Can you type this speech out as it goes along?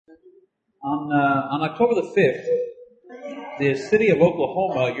On October the 5th, the city of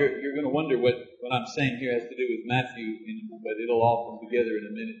Oklahoma, you're going to wonder what I'm saying here has to do with Matthew, but it'll all come together in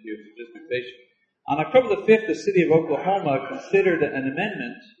a minute here, so just be patient. On October the 5th, the city of Oklahoma considered an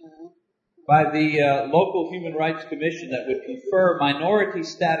amendment by the local Human Rights Commission that would confer minority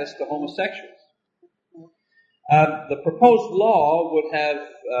status to homosexuals. The proposed law would have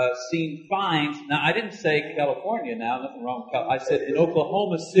seen fines. Now, I didn't say California now, nothing wrong with California. I said in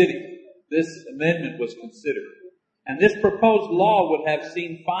Oklahoma City, this amendment was considered. And this proposed law would have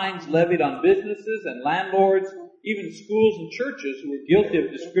seen fines levied on businesses and landlords, even schools and churches who were guilty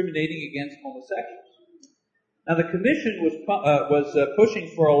of discriminating against homosexuals. Now, the commission was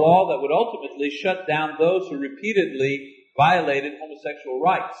pushing for a law that would ultimately shut down those who repeatedly violated homosexual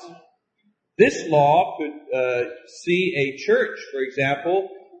rights. This law could see a church, for example,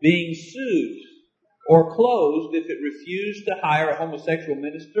 being sued or closed if it refused to hire a homosexual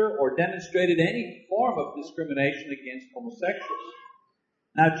minister or demonstrated any form of discrimination against homosexuals.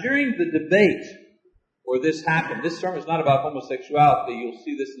 Now, during the debate where this happened, this sermon is not about homosexuality, you'll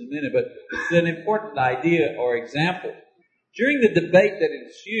see this in a minute, but it's an important idea or example. During the debate that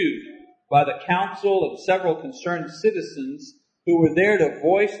ensued by the council and several concerned citizens who were there to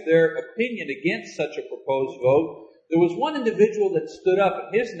voice their opinion against such a proposed vote, there was one individual that stood up,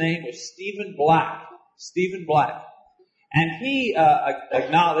 and his name was Stephen Black. Stephen Black. And he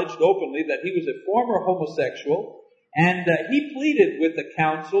acknowledged openly that he was a former homosexual, and he pleaded with the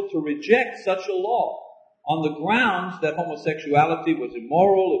council to reject such a law on the grounds that homosexuality was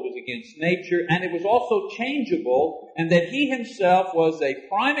immoral, it was against nature, and it was also changeable, and that he himself was a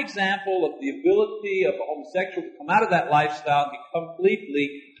prime example of the ability of a homosexual to come out of that lifestyle and be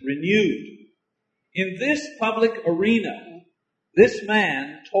completely renewed. In this public arena, this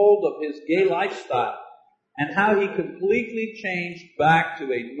man told of his gay lifestyle and how he completely changed back to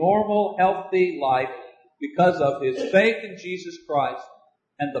a normal, healthy life because of his faith in Jesus Christ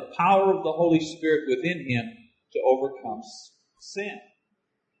and the power of the Holy Spirit within him to overcome sin.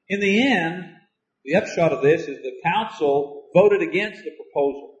 In the end, the upshot of this is the council voted against the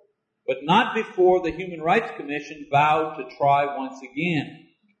proposal, but not before the Human Rights Commission vowed to try once again.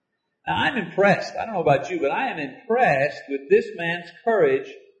 Now, I'm impressed. I don't know about you, but I am impressed with this man's courage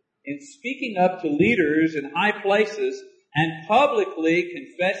in speaking up to leaders in high places and publicly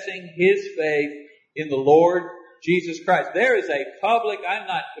confessing his faith in the Lord Jesus Christ. There is a public, I'm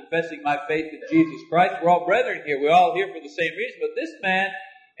not confessing my faith in Jesus Christ. We're all brethren here. We're all here for the same reason. But this man,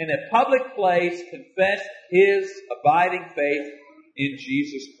 in a public place, confessed his abiding faith in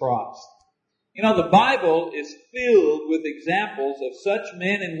Jesus Christ. You know, the Bible is filled with examples of such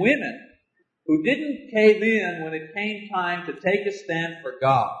men and women who didn't cave in when it came time to take a stand for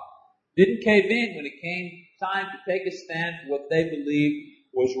God. Didn't cave in when it came time to take a stand for what they believed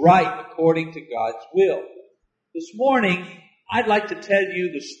was right according to God's will. This morning, I'd like to tell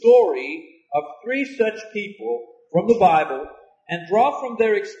you the story of 3 such people from the Bible and draw from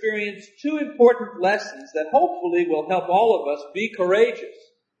their experience 2 important lessons that hopefully will help all of us be courageous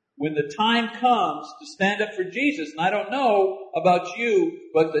when the time comes to stand up for Jesus. And I don't know about you,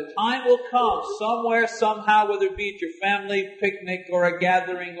 but the time will come somewhere, somehow, whether it be at your family picnic or a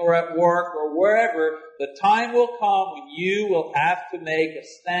gathering or at work or wherever, the time will come when you will have to make a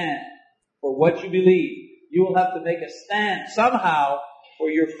stand for what you believe. You will have to make a stand somehow for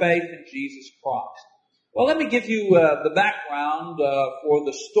your faith in Jesus Christ. Well, let me give you the background for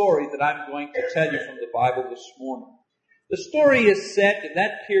the story that I'm going to tell you from the Bible this morning. The story is set in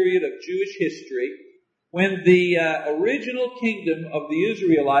that period of Jewish history when the original kingdom of the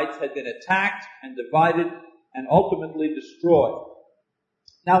Israelites had been attacked and divided and ultimately destroyed.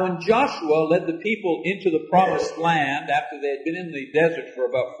 Now, when Joshua led the people into the promised land after they had been in the desert for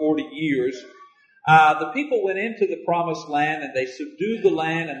about 40 years, the people went into the promised land and they subdued the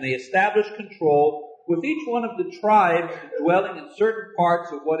land and they established control with each one of the tribes dwelling in certain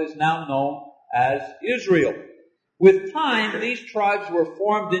parts of what is now known as Israel. With time, these tribes were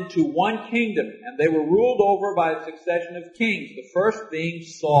formed into one kingdom, and they were ruled over by a succession of kings, the first being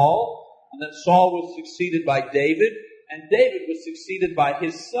Saul, and then Saul was succeeded by David, and David was succeeded by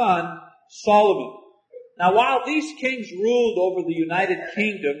his son, Solomon. Now, while these kings ruled over the United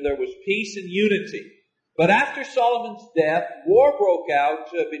Kingdom, there was peace and unity. But after Solomon's death, war broke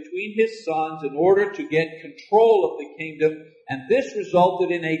out between his sons in order to get control of the kingdom, and this resulted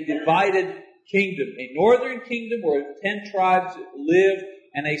in a divided kingdom. A northern kingdom where 10 tribes lived,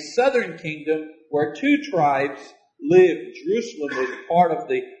 and a southern kingdom where 2 tribes lived. Jerusalem was part of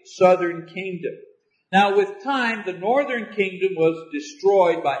the southern kingdom. Now, with time, the northern kingdom was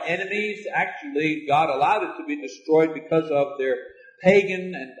destroyed by enemies. Actually, God allowed it to be destroyed because of their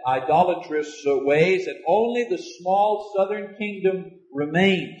pagan and idolatrous ways, and only the small southern kingdom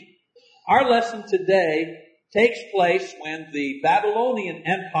remained. Our lesson today takes place when the Babylonian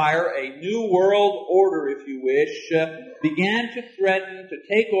Empire, a new world order, if you wish, began to threaten to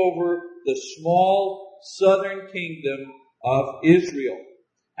take over the small southern kingdom of Israel.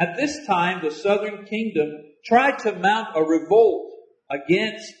 At this time, the southern kingdom tried to mount a revolt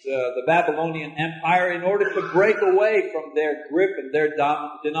against the Babylonian Empire in order to break away from their grip and their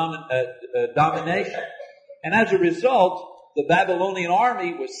domination. And as a result, the Babylonian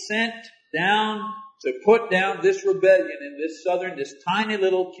army was sent down to put down this rebellion in this tiny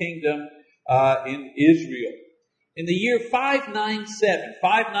little kingdom in Israel. In the year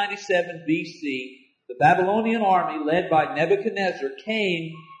 597 BC, the Babylonian army led by Nebuchadnezzar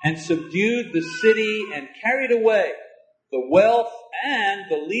came and subdued the city and carried away the wealth and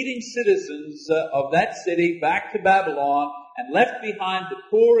the leading citizens of that city back to Babylon, and left behind the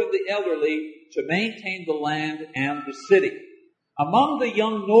poor and the elderly to maintain the land and the city. Among the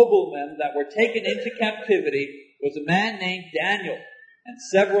young noblemen that were taken into captivity was a man named Daniel and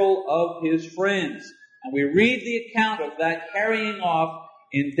several of his friends. And we read the account of that carrying off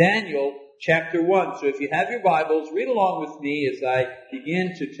in Daniel chapter 1. So if you have your Bibles, read along with me as I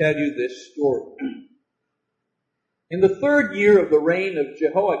begin to tell you this story. In the 3rd year of the reign of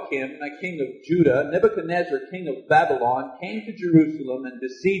Jehoiakim, king of Judah, Nebuchadnezzar, king of Babylon, came to Jerusalem and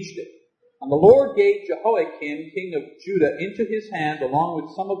besieged it. And the Lord gave Jehoiakim, king of Judah, into his hand, along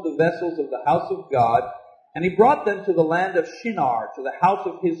with some of the vessels of the house of God, and he brought them to the land of Shinar, to the house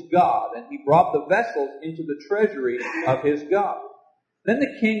of his God, and he brought the vessels into the treasury of his God. Then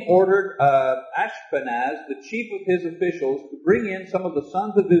the king ordered Ashpenaz, the chief of his officials, to bring in some of the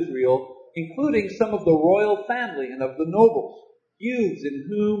sons of Israel, including some of the royal family and of the nobles, youths in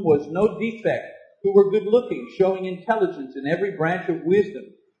whom was no defect, who were good-looking, showing intelligence in every branch of wisdom,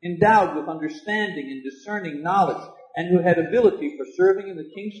 endowed with understanding and discerning knowledge, and who had ability for serving in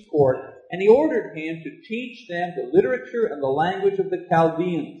the king's court. And he ordered him to teach them the literature and the language of the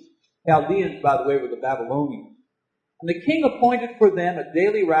Chaldeans. Chaldeans, by the way, were the Babylonians. And the king appointed for them a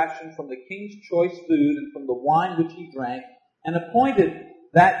daily ration from the king's choice food and from the wine which he drank, and appointed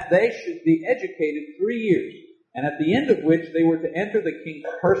that they should be educated 3 years, and at the end of which they were to enter the king's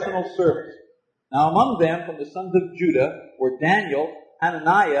personal service. Now among them from the sons of Judah were Daniel,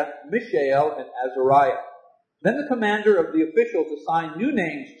 Hananiah, Mishael, and Azariah. Then the commander of the officials assigned new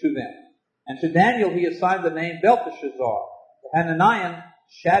names to them. And to Daniel he assigned the name Belteshazzar, to Hananiah,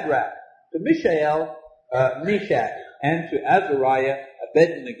 Shadrach, to Mishael, Meshach, and to Azariah,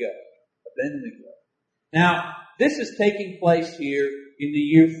 Abednego. Now, this is taking place here in the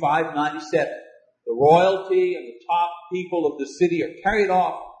year 597. The royalty and the top people of the city are carried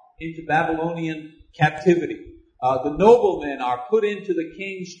off into Babylonian captivity. The noblemen are put into the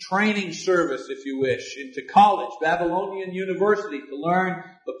king's training service, if you wish, into college, Babylonian University, to learn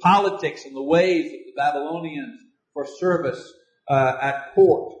the politics and the ways of the Babylonians for service at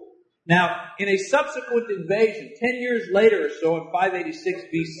court. Now, in a subsequent invasion, 10 years later or so, in 586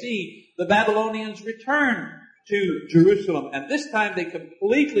 BC, the Babylonians returned to Jerusalem, and this time they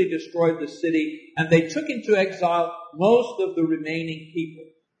completely destroyed the city, and they took into exile most of the remaining people.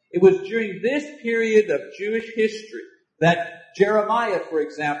 It was during this period of Jewish history that Jeremiah, for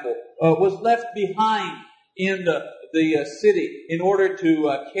example, was left behind in the city in order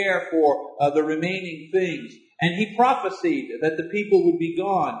to care for the remaining things. And he prophesied that the people would be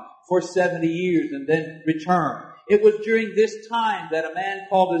gone for 70 years and then return. It was during this time that a man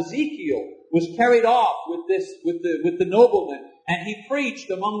called Ezekiel was carried off with the noblemen, and he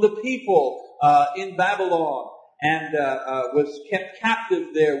preached among the people in Babylon, and was kept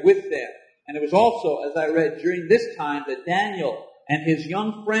captive there with them. And it was also, as I read, during this time that Daniel and his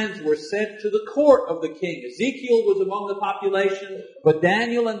young friends were sent to the court of the king. Ezekiel was among the population, but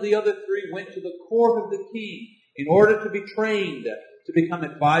Daniel and the other 3 went to the court of the king in order to be trained to become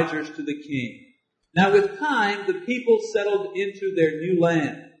advisors to the king. Now with time, the people settled into their new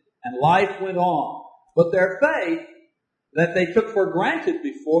land, and life went on. But their faith that they took for granted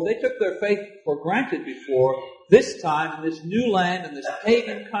before, this time in this new land, in this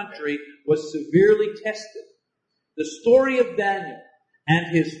pagan country, was severely tested. The story of Daniel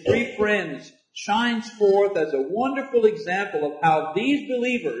and his 3 friends shines forth as a wonderful example of how these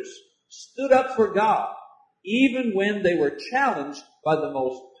believers stood up for God, even when they were challenged by the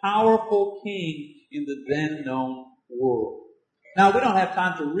most powerful king in the then known world. Now, we don't have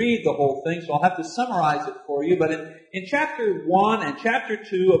time to read the whole thing, so I'll have to summarize it for you. But in chapter 1 and chapter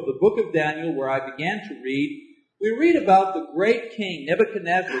 2 of the book of Daniel, where I began to read, we read about the great king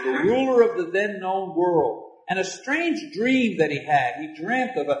Nebuchadnezzar, the ruler of the then known world. and a strange dream that he had. He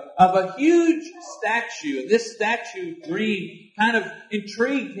dreamt of a huge statue, and this statue dream kind of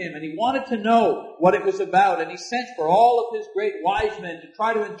intrigued him, and he wanted to know what it was about, and he sent for all of his great wise men to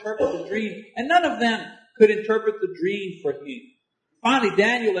try to interpret the dream, and none of them could interpret the dream for him. Finally,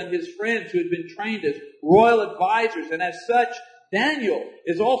 Daniel and his friends, who had been trained as royal advisors, and as such, Daniel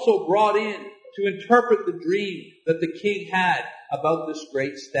is also brought in to interpret the dream that the king had about this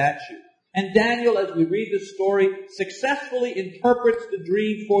great statue. And Daniel, as we read the story, successfully interprets the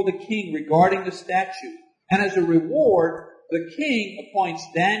dream for the king regarding the statue. And as a reward, the king appoints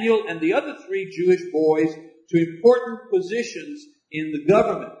Daniel and the other 3 Jewish boys to important positions in the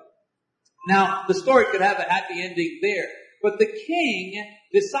government. Now, the story could have a happy ending there, but the king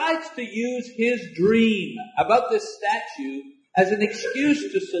decides to use his dream about this statue as an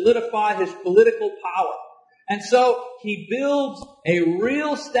excuse to solidify his political power. And so he builds a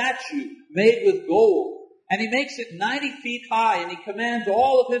real statue made with gold, and he makes it 90 feet high, and he commands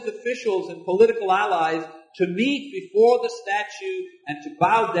all of his officials and political allies to meet before the statue and to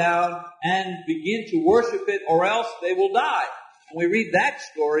bow down and begin to worship it, or else they will die. And we read that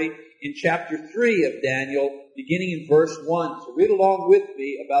story in chapter 3 of Daniel, beginning in verse 1. So read along with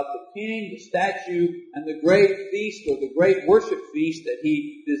me about the king, the statue, and the great feast, or the great worship feast that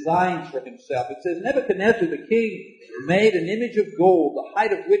he designed for himself. It says, Nebuchadnezzar the king made an image of gold, the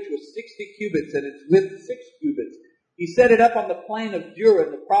height of which was 60 cubits, and its width 6 cubits. He set it up on the plain of Dura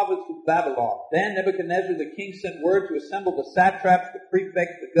in the province of Babylon. Then Nebuchadnezzar the king sent word to assemble the satraps, the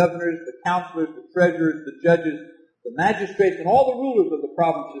prefects, the governors, the counselors, the treasurers, the judges, the magistrates, and all the rulers of the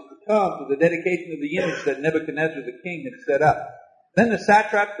provinces to come to the dedication of the image that Nebuchadnezzar the king had set up. Then the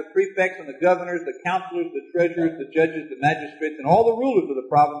satraps, the prefects, and the governors, the counselors, the treasurers, the judges, the magistrates, and all the rulers of the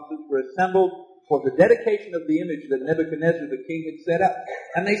provinces were assembled for the dedication of the image that Nebuchadnezzar the king had set up.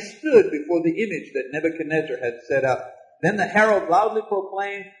 And they stood before the image that Nebuchadnezzar had set up. Then the herald loudly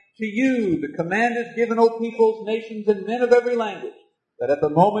proclaimed, "To you the command is given, O peoples, nations, and men of every language, that at the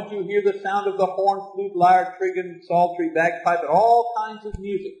moment you hear the sound of the horn, flute, lyre, trigon, psaltery, bagpipe, and all kinds of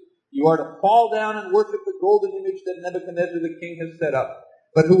music, you are to fall down and worship the golden image that Nebuchadnezzar the king has set up.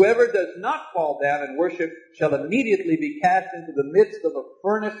 But whoever does not fall down and worship shall immediately be cast into the midst of a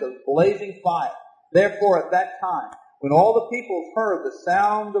furnace of blazing fire. Therefore at that time, when all the peoples heard the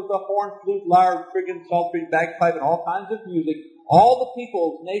sound of the horn, flute, lyre, trigon, psaltery, bagpipe, and all kinds of music, all the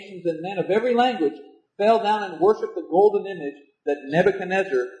peoples, nations, and men of every language fell down and worshipped the golden image that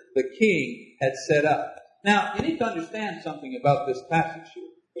Nebuchadnezzar the king had set up." Now, you need to understand something about this passage here.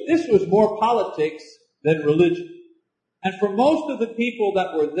 This was more politics than religion. And for most of the people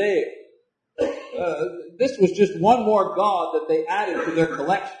that were there, this was just one more god that they added to their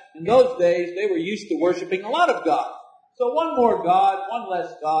collection. In those days, they were used to worshiping a lot of gods. So one more god, one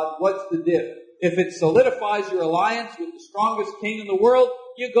less god, what's the diff? If it solidifies your alliance with the strongest king in the world,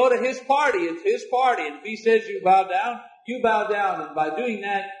 you go to his party. It's his party. And if he says you bow down, you bow down. And by doing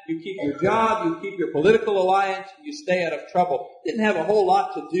that, you keep your job, you keep your political alliance, you stay out of trouble. It didn't have a whole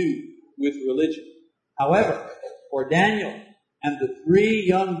lot to do with religion. However, for Daniel and the 3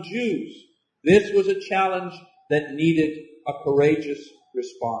 young Jews, this was a challenge that needed a courageous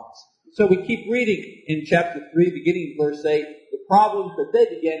response. So we keep reading in chapter 3, beginning in verse 8, the problems that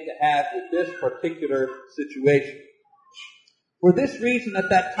they began to have with this particular situation. For this reason, at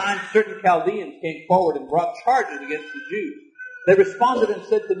that time, certain Chaldeans came forward and brought charges against the Jews. They responded and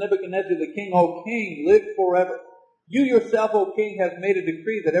said to Nebuchadnezzar the king, "O king, live forever. You yourself, O king, have made a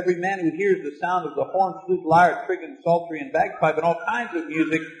decree that every man who hears the sound of the horn, flute, lyre, trigon, psaltery, and bagpipe, and all kinds of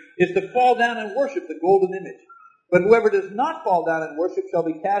music, is to fall down and worship the golden image. But whoever does not fall down and worship shall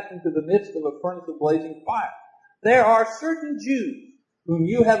be cast into the midst of a furnace of blazing fire. There are certain Jews whom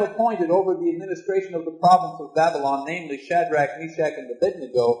you have appointed over the administration of the province of Babylon, namely Shadrach, Meshach, and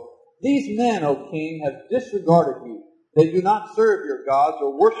Abednego. These men, O king, have disregarded you. They do not serve your gods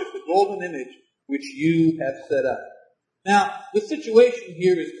or worship the golden image which you have set up." Now, the situation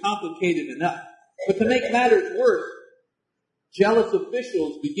here is complicated enough. But to make matters worse, jealous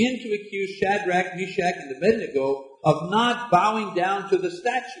officials begin to accuse Shadrach, Meshach, and Abednego of not bowing down to the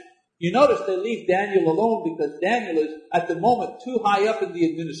statue. You notice they leave Daniel alone because Daniel is, at the moment, too high up in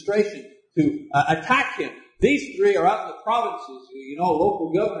the administration to attack him. These 3 are out in the provinces,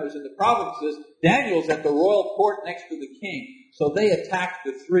 local governors in the provinces. Daniel's at the royal court next to the king. So they attack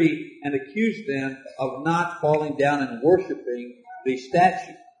the 3 and accuse them of not falling down and worshiping the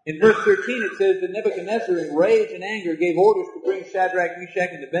statue. In verse 13 it says that Nebuchadnezzar in rage and anger gave orders to bring Shadrach,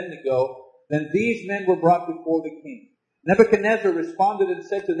 Meshach, and Abednego. Then these men were brought before the king. Nebuchadnezzar responded and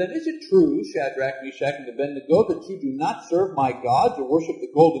said to them, "Is it true, Shadrach, Meshach, and Abednego, that you do not serve my gods or worship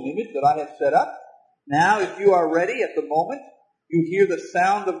the golden image that I have set up?" Now, if you are ready at the moment, you hear the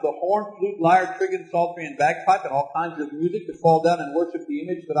sound of the horn, flute, lyre, trigon, psaltery, and bagpipe, and all kinds of music to fall down and worship the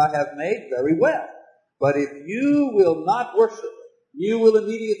image that I have made. Very well. But if you will not worship, you will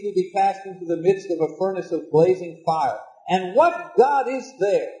immediately be cast into the midst of a furnace of blazing fire. And what God is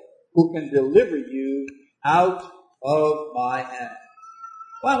there who can deliver you out of my hand?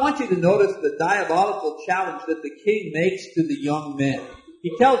 Well, I want you to notice the diabolical challenge that the king makes to the young men.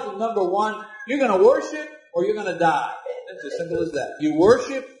 He tells them, number one, you're going to worship or you're going to die. It's as simple as that. You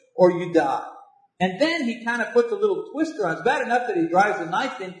worship or you die. And then he kind of puts a little twister on it. It's bad enough that he drives a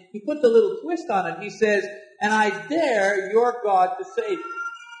knife in. He puts a little twist on it. He says, and I dare your God to save you.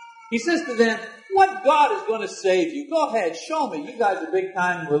 He says to them, what God is going to save you? Go ahead, show me. You guys are big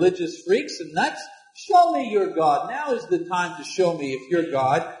time religious freaks and nuts. Show me your God. Now is the time to show me if your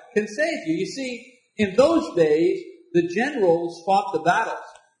God can save you. You see, in those days, the generals fought the battles,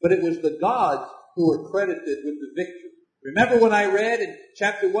 but it was the gods who were credited with the victory. Remember when I read in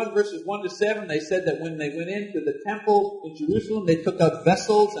chapter 1, verses 1 to 7, they said that when they went into the temple in Jerusalem, they took out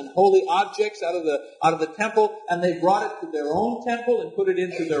vessels and holy objects out of the temple, and they brought it to their own temple and put it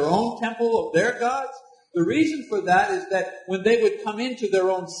into their own temple of their gods. The reason for that is that when they would come into their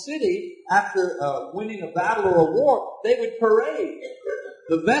own city after winning a battle or a war, they would parade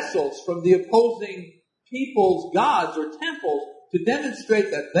the vessels from the opposing people's gods or temples to demonstrate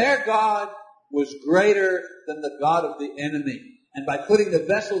that their God was greater than the God of the enemy. And by putting the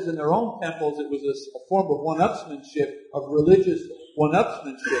vessels in their own temples, it was a form of one-upsmanship, of religious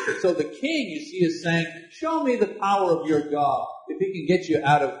one-upsmanship. And so the king, you see, is saying, show me the power of your God, if he can get you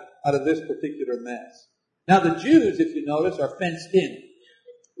out of this particular mess. Now the Jews, if you notice, are fenced in,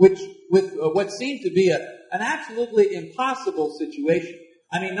 with what seemed to be an absolutely impossible situation.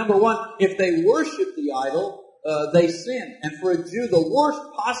 I mean, number one, if they worship the idol, they sin. And for a Jew, the worst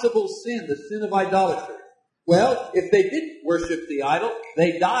possible sin, the sin of idolatry. Well, if they didn't worship the idol,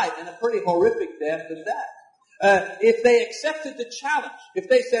 they died in a pretty horrific death at that. If they accepted the challenge, if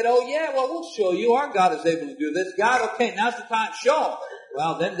they said, oh yeah, well we'll show you, our God is able to do this. God, okay, now's the time, show him.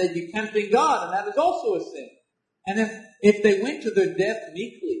 Well, then they'd be tempting God, and that is also a sin. And if they went to their death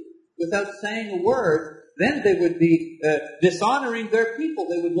meekly, without saying a word, then they would be dishonoring their people.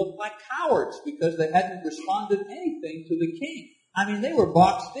 They would look like cowards because they hadn't responded anything to the king. I mean, they were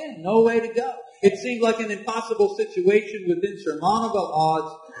boxed in, no way to go. It seemed like an impossible situation with insurmountable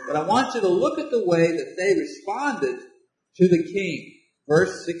odds, but I want you to look at the way that they responded to the king.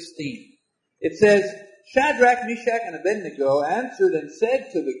 Verse 16. It says, Shadrach, Meshach, and Abednego answered and said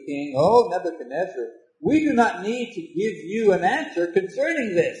to the king, O Nebuchadnezzar, we do not need to give you an answer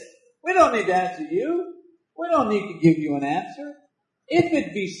concerning this. We don't need to answer you. We don't need to give you an answer. If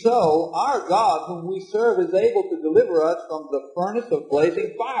it be so, our God whom we serve is able to deliver us from the furnace of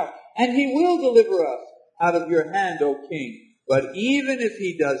blazing fire, and he will deliver us out of your hand, O king. But even if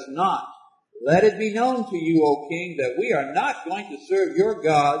he does not, let it be known to you, O king, that we are not going to serve your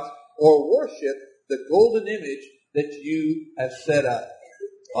gods or worship the golden image that you have set up.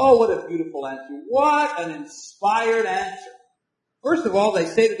 Oh, what a beautiful answer. What an inspired answer. First of all, they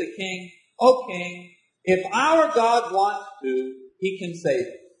say to the king, O king, if our God wants to, he can save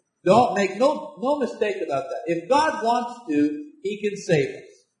us. Don't make no mistake about that. If God wants to, he can save us.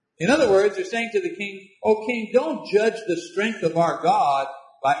 In other words, they're saying to the king, O king, don't judge the strength of our God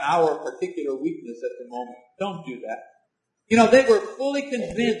by our particular weakness at the moment. Don't do that. You know, they were fully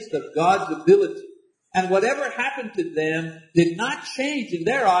convinced of God's ability. And whatever happened to them did not change in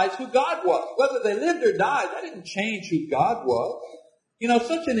their eyes who God was. Whether they lived or died, that didn't change who God was. You know,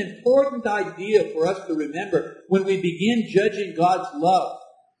 such an important idea for us to remember when we begin judging God's love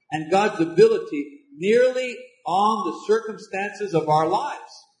and God's ability merely on the circumstances of our lives.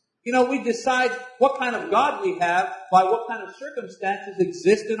 You know, we decide what kind of God we have by what kind of circumstances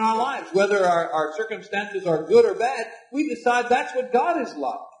exist in our lives. Whether our circumstances are good or bad, we decide that's what God is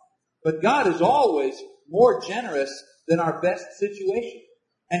like. But God is always more generous than our best situation.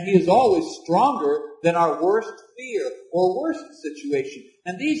 And he is always stronger than our worst fear or worst situation.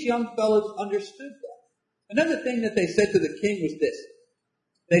 And these young fellows understood that. Another thing that they said to the king was this.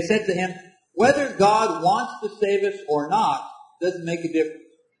 They said to him, whether God wants to save us or not doesn't make a difference.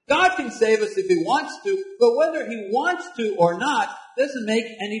 God can save us if he wants to, but whether he wants to or not doesn't make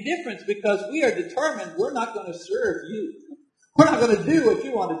any difference because we are determined we're not going to serve you. We're not going to do what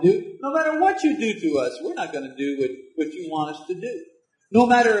you want to do. No matter what you do to us, we're not going to do what you want us to do. No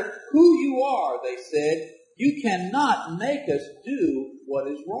matter who you are, they said, you cannot make us do what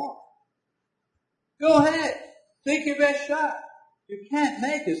is wrong. Go ahead. Take your best shot. You can't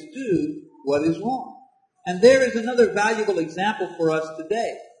make us do what is wrong. And there is another valuable example for us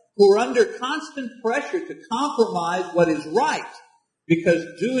today. who are under constant pressure to compromise what is right, because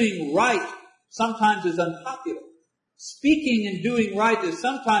doing right sometimes is unpopular. Speaking and doing right is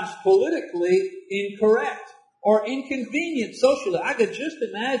sometimes politically incorrect or inconvenient socially. I could just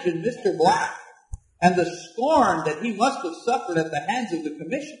imagine Mr. Black and the scorn that he must have suffered at the hands of the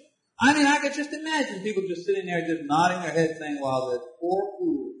commission. I mean, I could just imagine people just sitting there just nodding their heads saying, well, that poor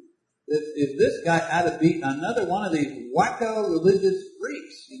fool. Is this guy out of beat another one of these wacko religious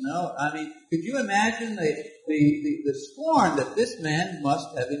freaks, you know? I mean, could you imagine the scorn that this man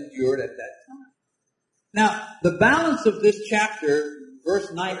must have endured at that time? Now, the balance of this chapter,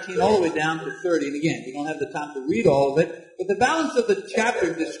 verse 19 all the way down to 30, and again, we don't have the time to read all of it, but the balance of the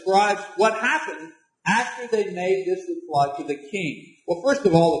chapter describes what happened after they made this reply to the king. Well, first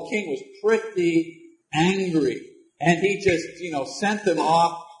of all, the king was pretty angry, and he just, sent them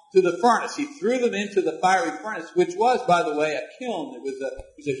off to the furnace. He threw them into the fiery furnace, which was, by the way, a kiln.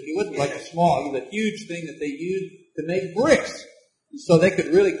 It wasn't like a small, it was a huge thing that they used to make bricks. So they could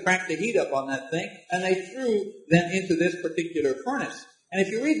really crank the heat up on that thing, and they threw them into this particular furnace. And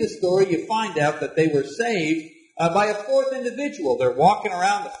if you read the story, you find out that they were saved by a fourth individual. They're walking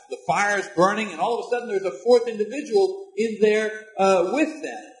around, the fire's burning, and all of a sudden there's a fourth individual in there with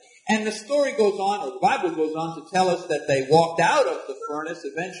them. And the story goes on, or the Bible goes on to tell us that they walked out of the furnace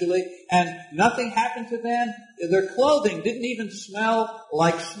eventually, and nothing happened to them. Their clothing didn't even smell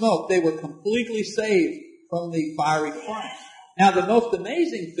like smoke. They were completely saved from the fiery furnace. Now, the most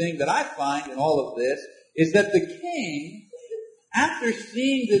amazing thing that I find in all of this is that the king, after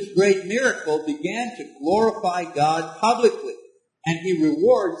seeing this great miracle, began to glorify God publicly. And he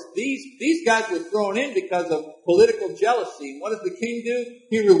rewards these guys were thrown in because of political jealousy. And what does the king do?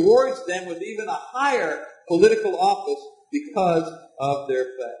 He rewards them with even a higher political office because of their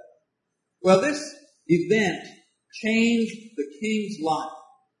faith. Well, this event changed the king's life.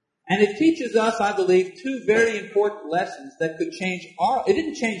 And it teaches us, I believe, two very important lessons that could change it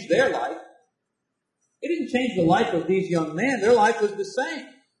didn't change their life. It didn't change the life of these young men. Their life was the same.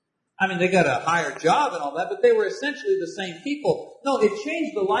 I mean, they got a higher job and all that, but they were essentially the same people. No, it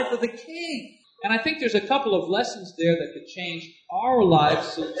changed the life of the king. And I think there's a couple of lessons there that could change our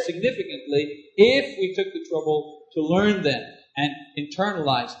lives significantly if we took the trouble to learn them and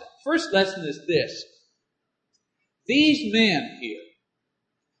internalize them. First lesson is this. These men here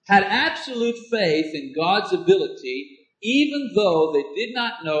had absolute faith in God's ability, even though they did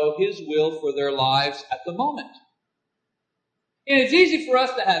not know His will for their lives at the moment. And it's easy for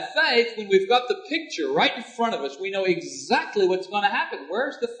us to have faith when we've got the picture right in front of us. We know exactly what's going to happen.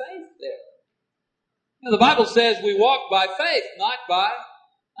 Where's the faith there? The Bible says we walk by faith, not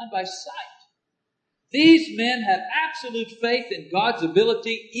by sight. These men had absolute faith in God's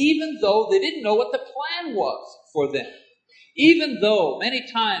ability, even though they didn't know what the plan was for them. Even though many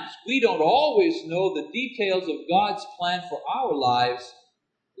times we don't always know the details of God's plan for our lives,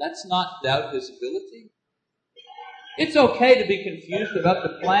 let's not doubt His ability. It's okay to be confused about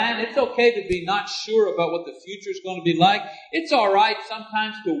the plan. It's okay to be not sure about what the future is going to be like. It's all right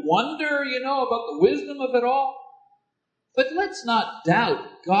sometimes to wonder, about the wisdom of it all. But let's not doubt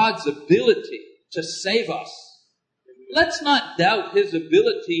God's ability to save us. Let's not doubt His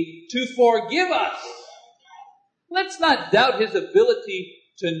ability to forgive us. Let's not doubt His ability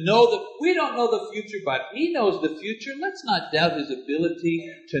to know that we don't know the future, but He knows the future. Let's not doubt His ability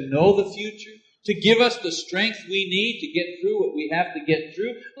to know the future, to give us the strength we need to get through what we have to get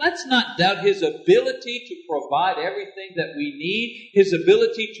through. Let's not doubt His ability to provide everything that we need, His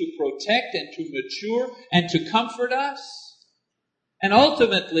ability to protect and to mature and to comfort us. And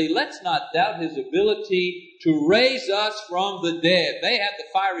ultimately, let's not doubt His ability to raise us from the dead. They have the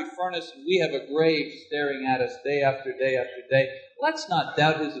fiery furnace and we have a grave staring at us day after day after day. Let's not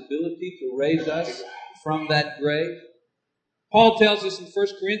doubt His ability to raise us from that grave. Paul tells us in 1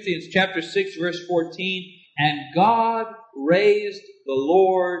 Corinthians chapter 6, verse 14, and God raised the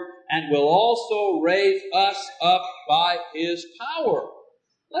Lord and will also raise us up by His power.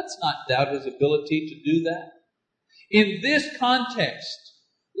 Let's not doubt His ability to do that. In this context,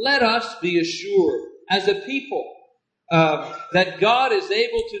 let us be assured as a people that God is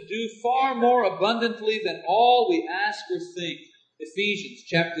able to do far more abundantly than all we ask or think. Ephesians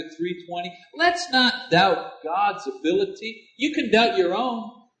chapter 3:20. Let's not doubt God's ability. You can doubt your own.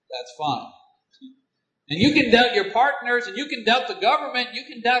 That's fine. And you can doubt your partners, and you can doubt the government, you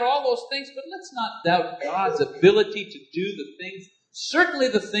can doubt all those things, but let's not doubt God's ability to do the things, certainly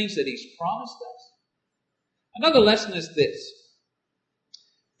the things that He's promised us. Another lesson is this.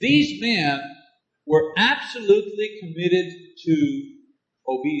 These men were absolutely committed to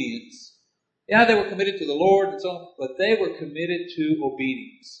obedience. Yeah, they were committed to the Lord and so on, but they were committed to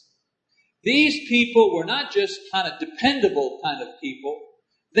obedience. These people were not just kind of dependable kind of people.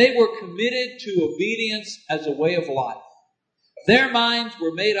 They were committed to obedience as a way of life. Their minds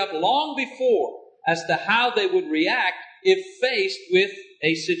were made up long before as to how they would react if faced with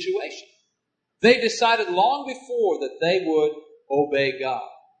a situation. They decided long before that they would obey God.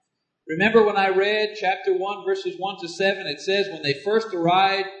 Remember when I read chapter 1, verses 1 to 7, it says when they first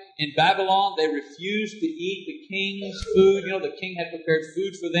arrived in Babylon, they refused to eat the king's food. You know, the king had prepared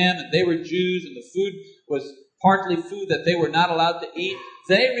food for them, and they were Jews, and the food was partly food that they were not allowed to eat.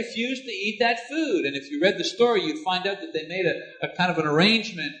 They refused to eat that food, and if you read the story, you'd find out that they made a kind of an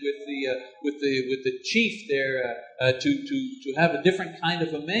arrangement with the chief there to have a different kind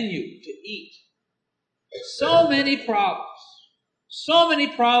of a menu to eat. So many problems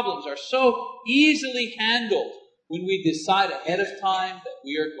are so easily handled when we decide ahead of time that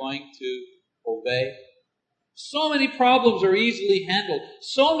we are going to obey. So many problems are easily handled.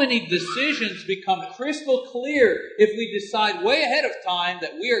 So many decisions become crystal clear if we decide way ahead of time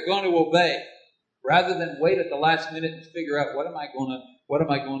that we are going to obey, rather than wait at the last minute and figure out what am I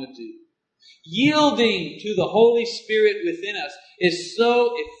going to do. Yielding to the Holy Spirit within us is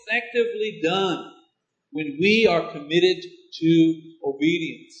so effectively done when we are committed to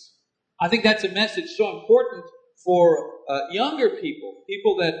obedience. I think that's a message so important for younger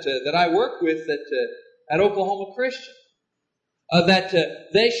people that I work with at Oklahoma Christian, that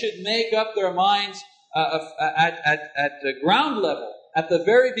they should make up their minds at the ground level, at the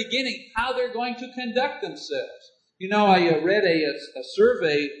very beginning, how they're going to conduct themselves. You know, I read a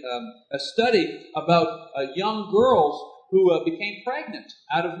survey, a study about young girls who became pregnant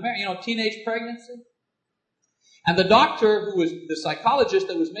out of marriage, teenage pregnancy. And the doctor, who was the psychologist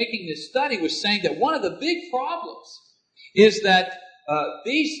that was making this study, was saying that one of the big problems is that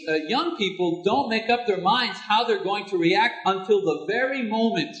these young people don't make up their minds how they're going to react until the very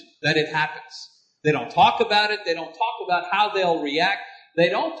moment that it happens. They don't talk about it. They don't talk about how they'll react. They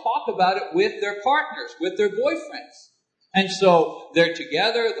don't talk about it with their partners, with their boyfriends. And so they're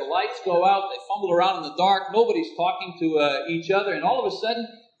together, the lights go out, they fumble around in the dark, nobody's talking to each other, and all of a sudden,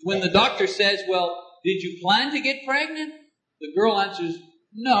 when the doctor says, well, did you plan to get pregnant? The girl answers,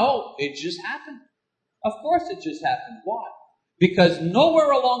 no, it just happened. Of course it just happened. Why? Because nowhere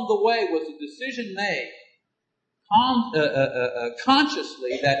along the way was a decision made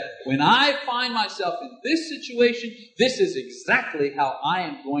consciously that when I find myself in this situation, this is exactly how I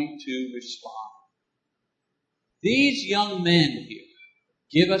am going to respond. These young men here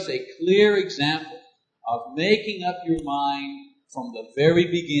give us a clear example of making up your mind from the very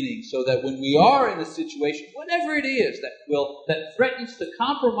beginning, so that when we are in a situation, whatever it is that threatens to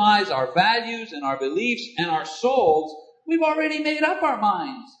compromise our values and our beliefs and our souls, we've already made up our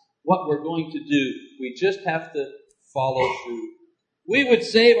minds what we're going to do. We just have to follow through. We would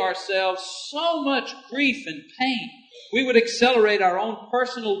save ourselves so much grief and pain. We would accelerate our own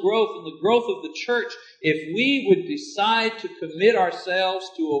personal growth and the growth of the church if we would decide to commit ourselves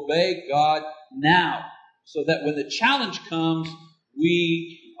to obey God now, so that when the challenge comes,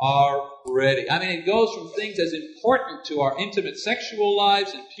 we are ready. I mean, it goes from things as important to our intimate sexual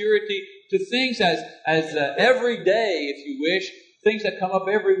lives and purity to things as every day, if you wish, things that come up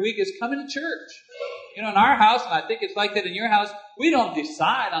every week is coming to church. In our house, and I think it's like that in your house, we don't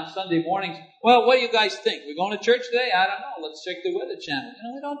decide on Sunday mornings, well, what do you guys think? We're going to church today? I don't know. Let's check the Weather Channel.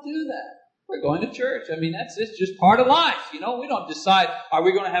 We don't do that. We're going to church. I mean, it's just part of life. We don't decide, are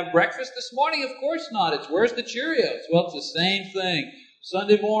we going to have breakfast this morning? Of course not. It's where's the Cheerios? Well, it's the same thing.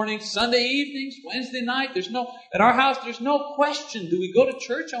 Sunday mornings, Sunday evenings, Wednesday night. At our house, there's no question. Do we go to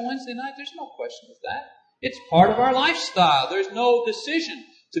church on Wednesday night? There's no question of that. It's part of our lifestyle. There's no decision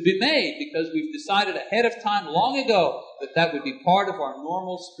to be made because we've decided ahead of time long ago that would be part of our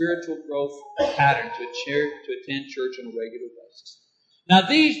normal spiritual growth pattern to attend church on a regular basis. Now,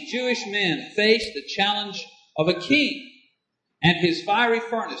 these Jewish men faced the challenge of a king and his fiery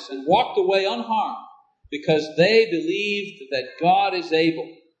furnace and walked away unharmed because they believed that God is able.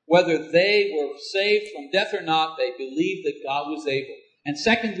 Whether they were saved from death or not, they believed that God was able. And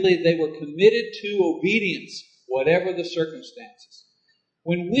secondly, they were committed to obedience, whatever the circumstances.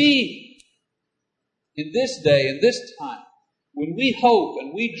 When we, in this day, in this time, when we hope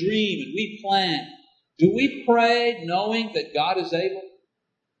and we dream and we plan, do we pray knowing that God is able?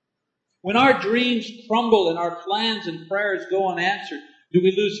 When our dreams crumble and our plans and prayers go unanswered, do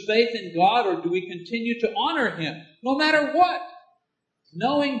we lose faith in God or do we continue to honor Him no matter what,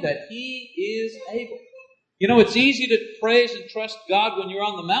 knowing that He is able? It's easy to praise and trust God when you're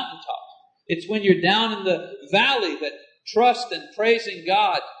on the mountaintop. It's when you're down in the valley that trust and praising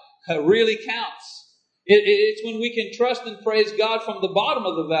God really counts. It's when we can trust and praise God from the bottom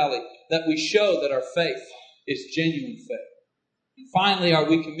of the valley that we show that our faith is genuine faith. And finally, are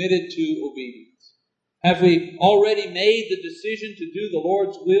we committed to obedience? Have we already made the decision to do the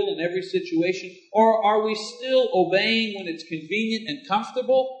Lord's will in every situation? Or are we still obeying when it's convenient and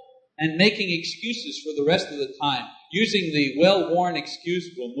comfortable and making excuses for the rest of the time? Using the well-worn excuse,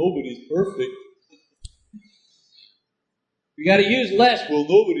 well, nobody's perfect. You got to use less, well,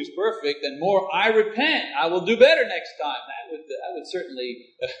 nobody's perfect, and more, I repent. I will do better next time. That would certainly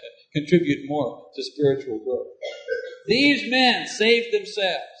contribute more to spiritual growth. These men saved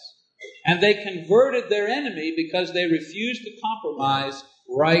themselves. And they converted their enemy because they refused to compromise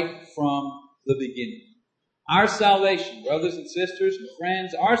right from the beginning. Our salvation, brothers and sisters and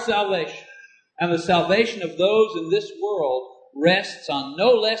friends, our salvation and the salvation of those in this world rests on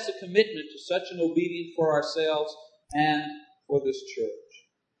no less a commitment to such an obedience for ourselves and for this church.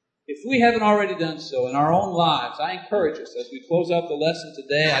 If we haven't already done so in our own lives, I encourage us as we close out the lesson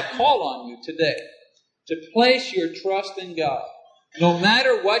today, I call on you today to place your trust in God. No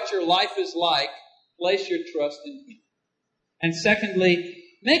matter what your life is like, place your trust in Him. And secondly,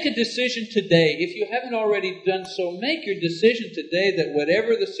 make a decision today. If you haven't already done so, make your decision today that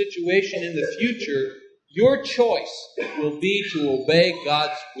whatever the situation in the future, your choice will be to obey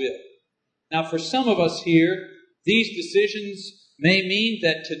God's will. Now, for some of us here, these decisions may mean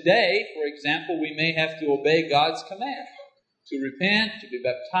that today, for example, we may have to obey God's command. To repent, to be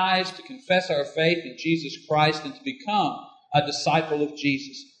baptized, to confess our faith in Jesus Christ, and to become a disciple of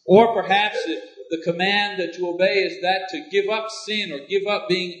Jesus. Or perhaps the command to obey is that to give up sin or give up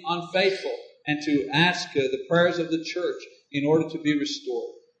being unfaithful and to ask the prayers of the church in order to be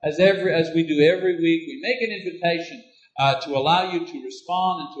restored. As we do every week, we make an invitation to allow you to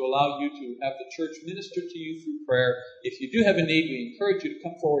respond and to allow you to have the church minister to you through prayer. If you do have a need, we encourage you to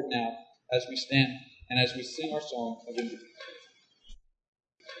come forward now as we stand and as we sing our song of invitation.